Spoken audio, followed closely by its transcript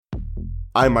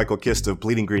I'm Michael Kist of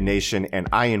Bleeding Green Nation, and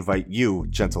I invite you,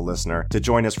 gentle listener, to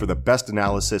join us for the best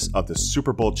analysis of the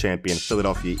Super Bowl champion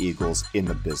Philadelphia Eagles in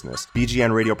the business.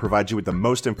 BGN Radio provides you with the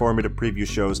most informative preview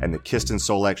shows, and the Kist and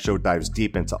Solak Show dives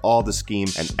deep into all the scheme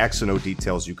and X and O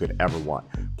details you could ever want.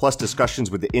 Plus discussions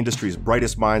with the industry's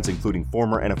brightest minds, including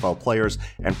former NFL players,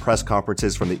 and press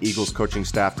conferences from the Eagles coaching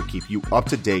staff to keep you up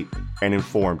to date and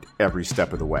informed every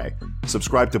step of the way.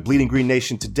 Subscribe to Bleeding Green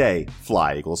Nation today.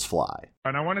 Fly, Eagles, fly.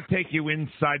 And I want to take you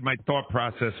inside my thought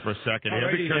process for a second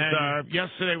here, because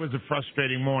yesterday was a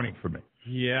frustrating morning for me.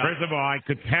 Yeah. First of all, I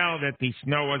could tell that the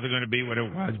snow wasn't going to be what it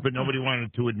was, but nobody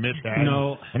wanted to admit that.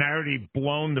 No. And I already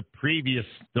blown the previous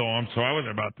storm, so I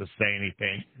wasn't about to say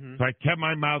anything. Mm-hmm. So I kept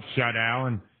my mouth shut, Al,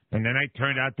 and then I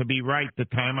turned out to be right the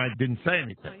time I didn't say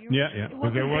anything. Yeah. It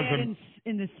wasn't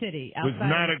in the city.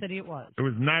 Outside of the city, it was. It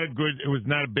was not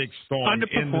a big storm in the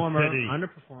city.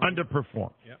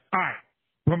 Underperformed. Yep. All right.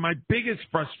 But my biggest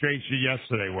frustration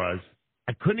yesterday was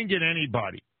I couldn't get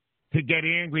anybody to get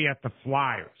angry at the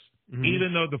Flyers,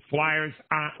 even though the Flyers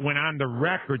went on the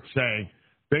record saying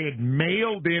they had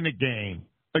mailed in a game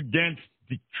against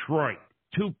Detroit,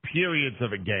 2 periods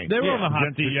of a game. They were on the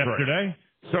hot seat yesterday.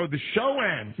 So the show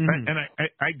ends, and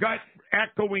I got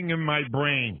echoing in my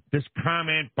brain this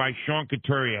comment by Sean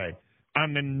Couturier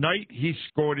on the night he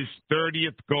scored his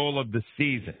 30th goal of the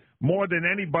season. More than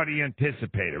anybody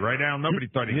anticipated, right, Al? Nobody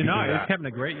thought he could do that. He's having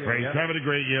a great year. Right? He's having a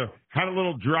great year. Had a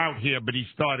little drought here, but he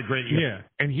started a great year. Yeah.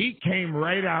 And he came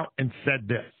right out and said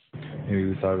this. Maybe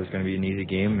we thought it was going to be an easy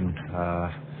game, and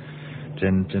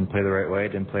didn't play the right way,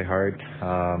 didn't play hard.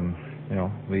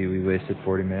 We wasted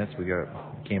 40 minutes. We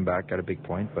came back, got a big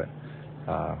point, but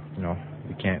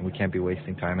we can't be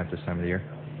wasting time at this time of the year.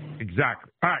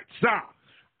 Exactly. All right, so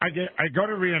I go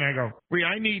to Rhea and I go, Rhea,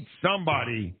 I need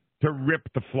somebody to rip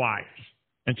the Flyers.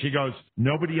 And she goes,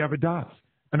 nobody ever does.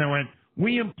 And I went,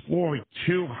 we employ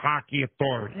 2 hockey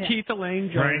authorities. Yeah. Keith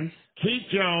Elaine Jones. Right? Keith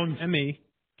Jones. And me.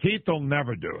 Keith will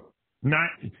never do it.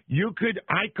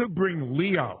 I could bring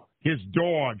Leo, his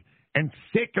dog, and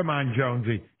sick him on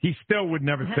Jonesy. He still would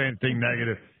never say anything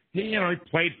negative. He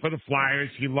played for the Flyers.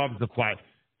 He loves the Flyers.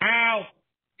 Al,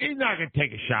 he's not going to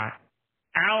take a shot.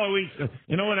 Al always,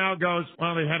 when Al goes,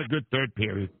 well, they had a good third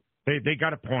period. They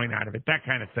got a point out of it, that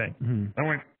kind of thing. Mm-hmm. I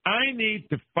went, I need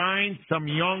to find some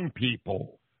young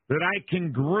people that I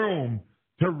can groom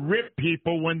to rip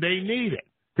people when they need it.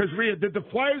 Because, Rhea, did the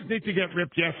Flyers need to get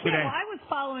ripped yesterday? Yeah, I was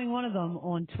following one of them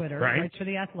on Twitter, right for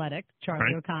The Athletic,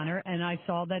 Charlie O'Connor, and I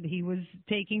saw that he was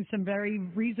taking some very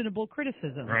reasonable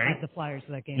criticism at the Flyers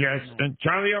for that game. Yes, and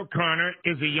Charlie O'Connor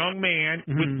is a young man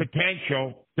with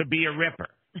potential to be a ripper.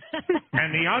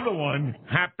 And the other one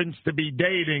happens to be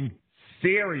dating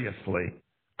seriously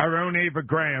our own Ava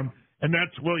Graham, and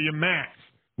that's William Max.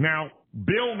 Now,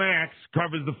 Bill Max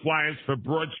covers the Flyers for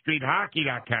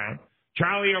BroadStreetHockey.com.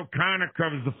 Charlie O'Connor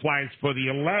covers the Flyers for The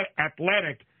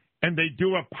Athletic, and they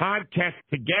do a podcast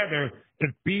together at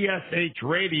BSH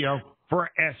Radio for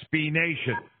SB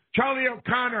Nation. Charlie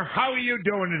O'Connor, how are you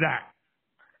doing today?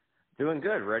 Doing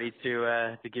good. Ready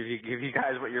to give you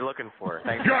guys what you're looking for.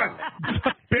 Thanks.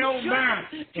 Good. Bill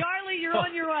Max. Charlie, you're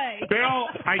on your way. Bill,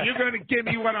 are you going to give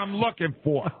me what I'm looking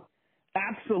for?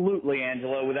 Absolutely,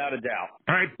 Angelo, without a doubt.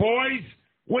 All right, boys,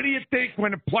 what do you think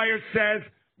when a player says,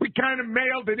 we kind of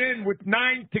mailed it in with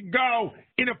 9 to go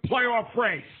in a playoff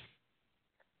race?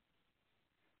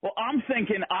 Well, I'm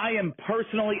thinking I am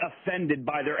personally offended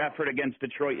by their effort against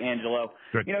Detroit, Angelo.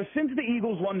 Good. Since the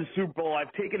Eagles won the Super Bowl,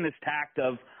 I've taken this tact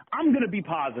of I'm going to be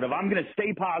positive. I'm going to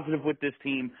stay positive with this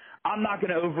team. I'm not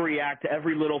going to overreact to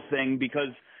every little thing because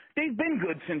they've been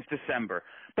good since December.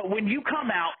 But when you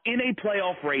come out in a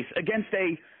playoff race against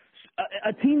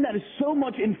a team that is so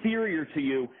much inferior to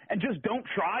you and just don't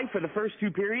try for the first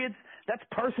 2 periods, that's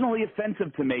personally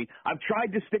offensive to me. I've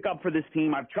tried to stick up for this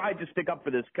team. I've tried to stick up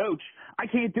for this coach. I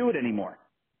can't do it anymore.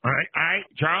 All right.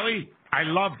 Charlie, I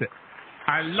loved it.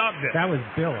 That was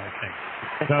Bill, I think.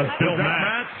 That was Bill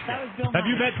Max. That was Bill Have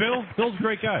you Max. met Bill? Bill's a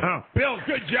great guy. Oh, Bill,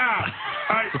 good job.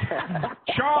 All right.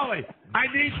 Charlie, I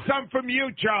need some from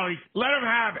you, Charlie. Let him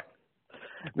have it.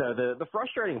 No, the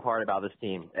frustrating part about this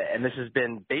team, and this has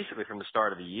been basically from the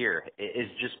start of the year, is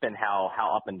just been how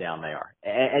up and down they are.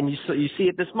 And you see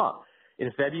it this month.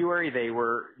 In February, they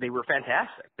were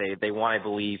fantastic. They won, I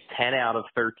believe, 10 out of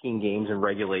 13 games in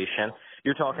regulation.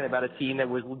 You're talking about a team that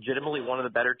was legitimately one of the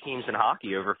better teams in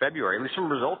hockey over February, at least from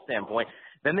a results standpoint.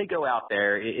 Then they go out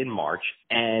there in March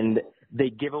and they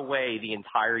give away the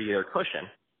entirety of their cushion,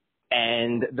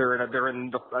 and they're in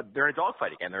a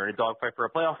dogfight again. They're in a dogfight for a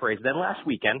playoff race. Then last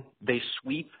weekend they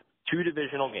sweep 2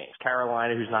 divisional games.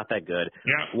 Carolina, who's not that good.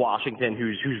 Yeah. Washington,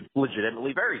 who's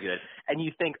legitimately very good. And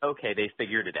you think, okay, they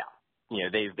figured it out.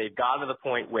 they've gotten to the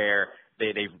point where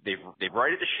they've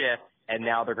righted the ship, and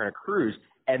now they're going to cruise.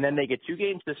 And then they get 2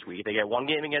 games this week. They get 1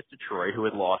 game against Detroit, who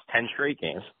had lost 10 straight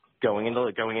games going into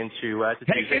Take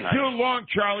Tuesday it night. too long,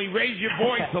 Charlie. Raise your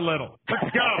voice a little.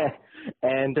 Let's go.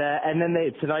 And then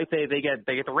tonight they get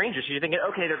the Rangers. So you're thinking,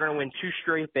 okay, they're going to win 2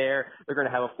 straight there. They're going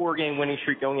to have a 4-game winning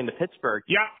streak going into Pittsburgh.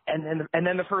 Yeah. And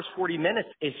then the first 40 minutes,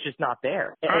 it's just not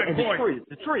there. And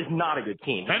Detroit is not a good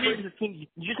team. Detroit is a team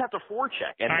you just have to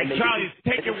forecheck. All right, Charlie, it's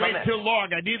taking way too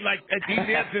long. I need these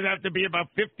answers have to be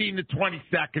about 15 to 20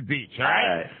 seconds each. All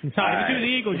right. If you do the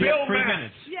Eagles, you have 3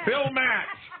 minutes. Yes. Bill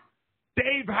Matz,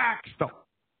 Dave Haxtell.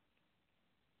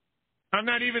 I'm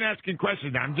not even asking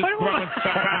questions now. I'm just throwing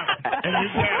stuff out. And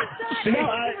you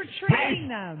were training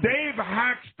them. Dave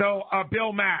Haxtell,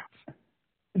 Bill Matz.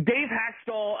 Dave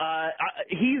Haxtell,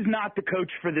 he's not the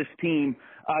coach for this team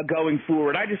going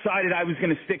forward. I decided I was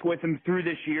going to stick with him through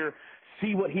this year,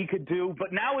 see what he could do.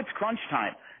 But now it's crunch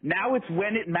time. Now it's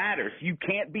when it matters. You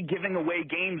can't be giving away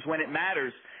games when it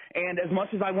matters. And as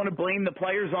much as I want to blame the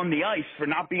players on the ice for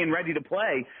not being ready to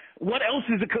play, what else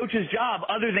is a coach's job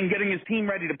other than getting his team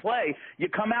ready to play? You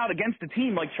come out against a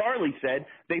team, like Charlie said,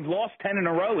 they've lost 10 in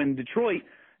a row in Detroit.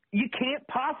 You can't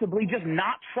possibly just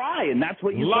not try, and that's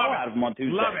what you saw out of them on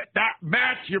Tuesday. Love it. That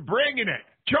match, you're bringing it.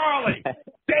 Charlie,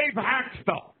 Dave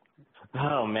Haxtell.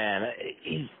 Oh, man.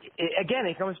 Again,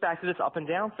 it comes back to this up and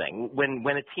down thing.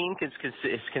 When a team is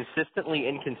consistently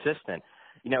inconsistent,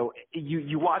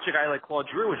 you watch a guy like Claude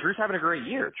Giroux, and Giroux's having a great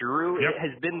year. Giroux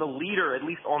has been the leader, at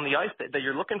least on the ice, that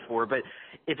you're looking for. But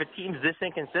if a team's this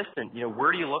inconsistent,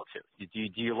 where do you look to?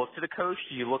 Do you look to the coach?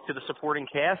 Do you look to the supporting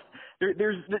cast? The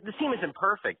team isn't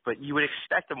perfect, but you would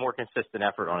expect a more consistent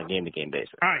effort on a game-to-game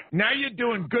basis. All right, now you're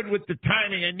doing good with the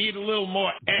timing. I need a little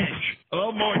more edge, a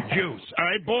little more juice. All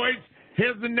right, boys,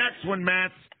 here's the next one,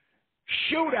 Matt.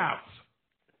 Shootouts.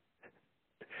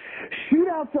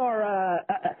 Shootouts are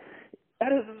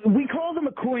we call them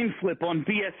a coin flip on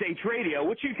BSH Radio,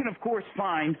 which you can, of course,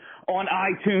 find on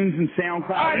iTunes and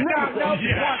SoundCloud. No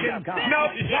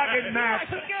plugging, Matt.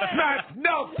 Matt,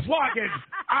 no plugging.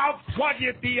 I'll plug you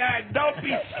at the end. Don't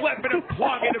be slipping a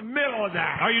plug in the middle of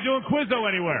that. Are you doing Quizzo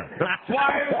anywhere? The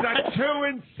Flyers are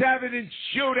 2-7 in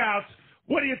shootouts.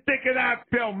 What do you think of that,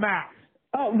 Bill Matt?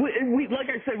 Oh, we like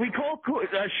I said, we call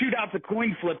shootouts a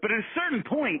coin flip, but at a certain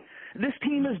point, this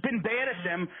team has been bad at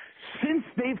them since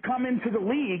they've come into the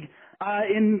league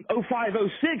in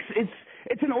 05-06.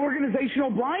 It's an organizational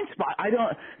blind spot.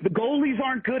 The goalies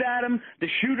aren't good at them. The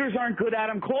shooters aren't good at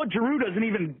them. Claude Giroux doesn't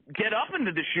even get up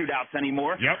into the shootouts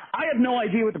anymore. Yep. I have no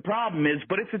idea what the problem is,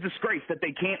 but it's a disgrace that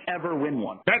they can't ever win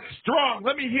one. That's strong.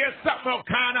 Let me hear something,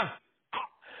 O'Connor.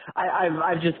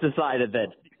 I've just decided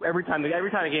that every time a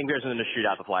game goes into a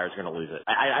shootout, the Flyers are going to lose it.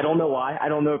 I don't know why. I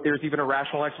don't know if there's even a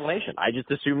rational explanation. I just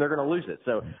assume they're going to lose it.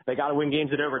 So they got to win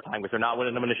games at overtime, but they're not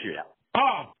winning them in a shootout.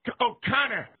 Oh,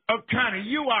 O'Connor,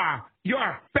 you're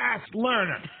a fast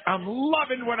learner. I'm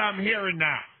loving what I'm hearing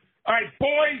now. All right,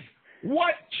 boys,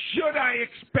 what should I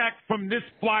expect from this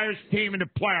Flyers team in the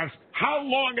playoffs? How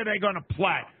long are they going to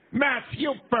play? Matt,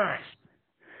 you first.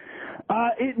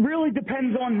 It really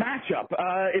depends on matchup.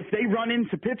 If they run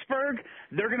into Pittsburgh,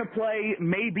 they're going to play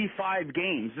maybe 5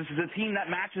 games. This is a team that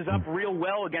matches up real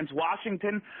well against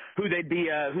Washington, who they'd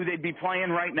be playing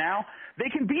right now. They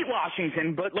can beat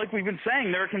Washington, but like we've been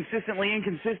saying, they're a consistently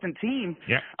inconsistent team.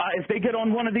 Yeah. If they get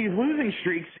on one of these losing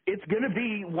streaks, it's going to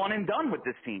be one and done with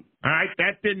this team. All right,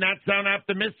 that did not sound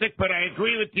optimistic, but I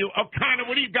agree with you. O'Connor,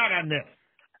 what do you got on this?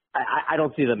 I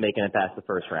don't see them making it past the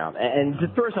first round. And to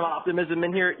throw some optimism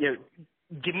in here,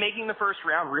 making the first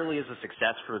round really is a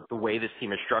success for the way this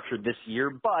team is structured this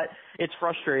year, but it's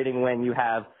frustrating when you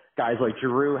have guys like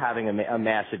Giroux having a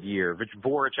massive year,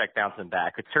 Voracek bouncing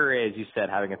back, Couturier, as you said,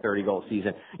 having a 30-goal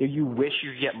season. You wish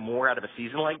you could get more out of a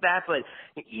season like that, but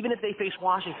even if they face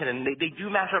Washington, and they do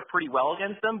match up pretty well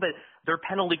against them, but their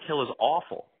penalty kill is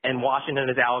awful. And Washington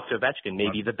is Alex Ovechkin,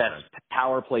 maybe the best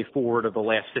power play forward of the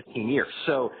last 15 years.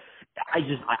 So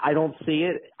I don't see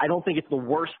it. I don't think it's the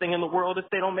worst thing in the world if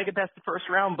they don't make it past the first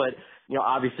round, but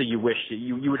obviously you wish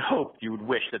you would hope, you would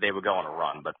wish that they would go on a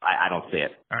run, but I don't see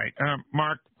it. All right,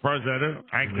 Mark Farzetta,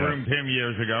 I groomed him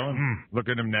years ago. Look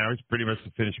at him now; he's pretty much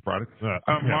the finished product.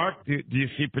 Mark, do you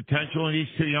see potential in these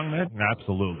 2 young men?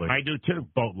 Absolutely, I do too.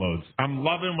 Boatloads. I'm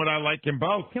loving what I like in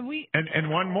both. Can we? And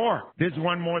one more. There's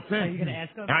one more thing. Are you going to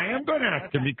ask him? I am going to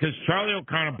ask him because Charlie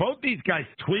O'Connor. Both these guys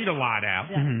tweet a lot out,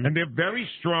 and they're very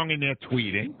strong in their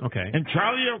tweeting. Okay. And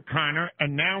Charlie O'Connor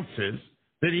announces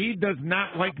that he does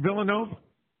not like Villanova.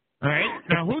 All right.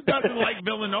 Now, who doesn't like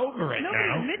Villanova right now?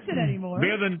 Nobody admits it anymore.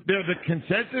 They're the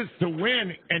consensus to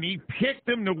win, and he picked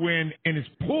them to win in his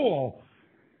pool.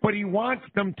 but he wants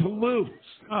them to lose.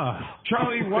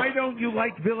 Charlie, why don't you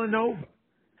like Villanova?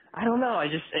 I don't know.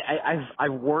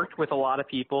 I've worked with a lot of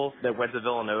people that went to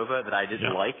Villanova that I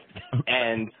didn't like,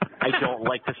 and I don't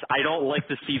like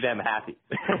to see them happy.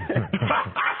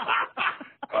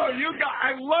 Oh, you guys!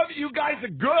 I love it. You guys are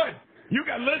good. You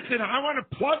guys, listen. I want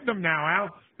to plug them now, Al.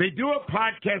 They do a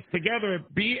podcast together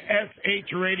at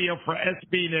BSH Radio for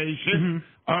SB Nation.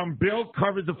 Bill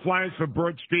covers the Flyers for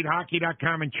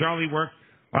BroadStreetHockey.com, and Charlie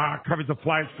covers the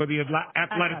Flyers for the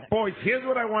Athletic Boys. Here's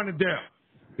what I want to do,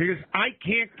 because I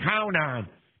can't count on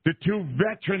the two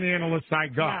veteran analysts I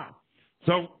got. Yeah.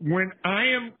 So when I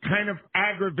am kind of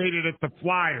aggravated at the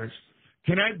Flyers,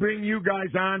 can I bring you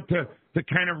guys on to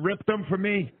kind of rip them for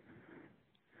me?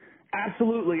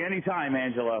 Absolutely, anytime,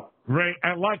 Angelo. Great.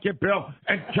 I like it, Bill.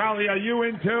 And Charlie, are you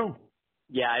in too?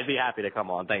 Yeah, I'd be happy to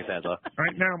come on. Thanks, Angelo. All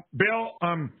right, now,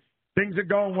 Bill, things are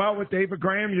going well with Ava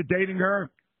Graham. You're dating her?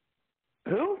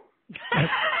 Who? All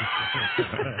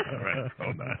right,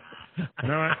 hold on.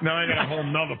 Now I got a whole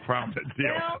nother problem to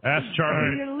deal with. Ask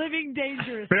Charlie. You're living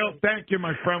dangerously. Bill, thank you,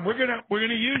 my friend. We're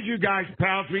gonna use you guys,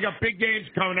 pals. We got big games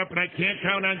coming up, and I can't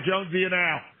count on Jonesy and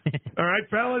Al. All right,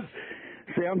 fellas?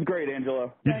 Sounds great,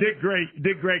 Angelo. You did great. You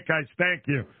did great, guys. Thank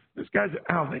you. This guy's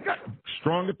Al. They got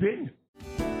strong opinions.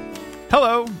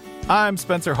 Hello, I'm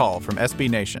Spencer Hall from SB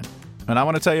Nation, and I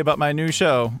want to tell you about my new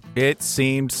show, It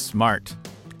Seemed Smart.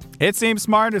 It Seemed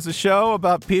Smart is a show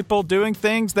about people doing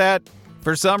things that,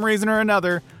 for some reason or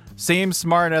another, seem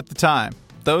smart at the time.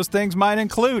 Those things might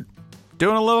include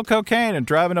doing a little cocaine and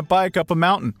driving a bike up a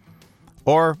mountain.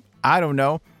 Or, I don't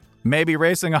know, maybe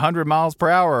racing 100 miles per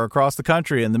hour across the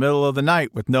country in the middle of the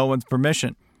night with no one's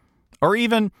permission. Or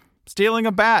even stealing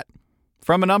a bat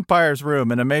from an umpire's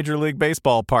room in a Major League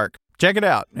Baseball park. Check it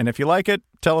out, and if you like it,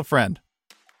 tell a friend.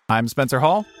 I'm Spencer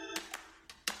Hall.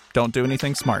 Don't do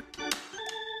anything smart.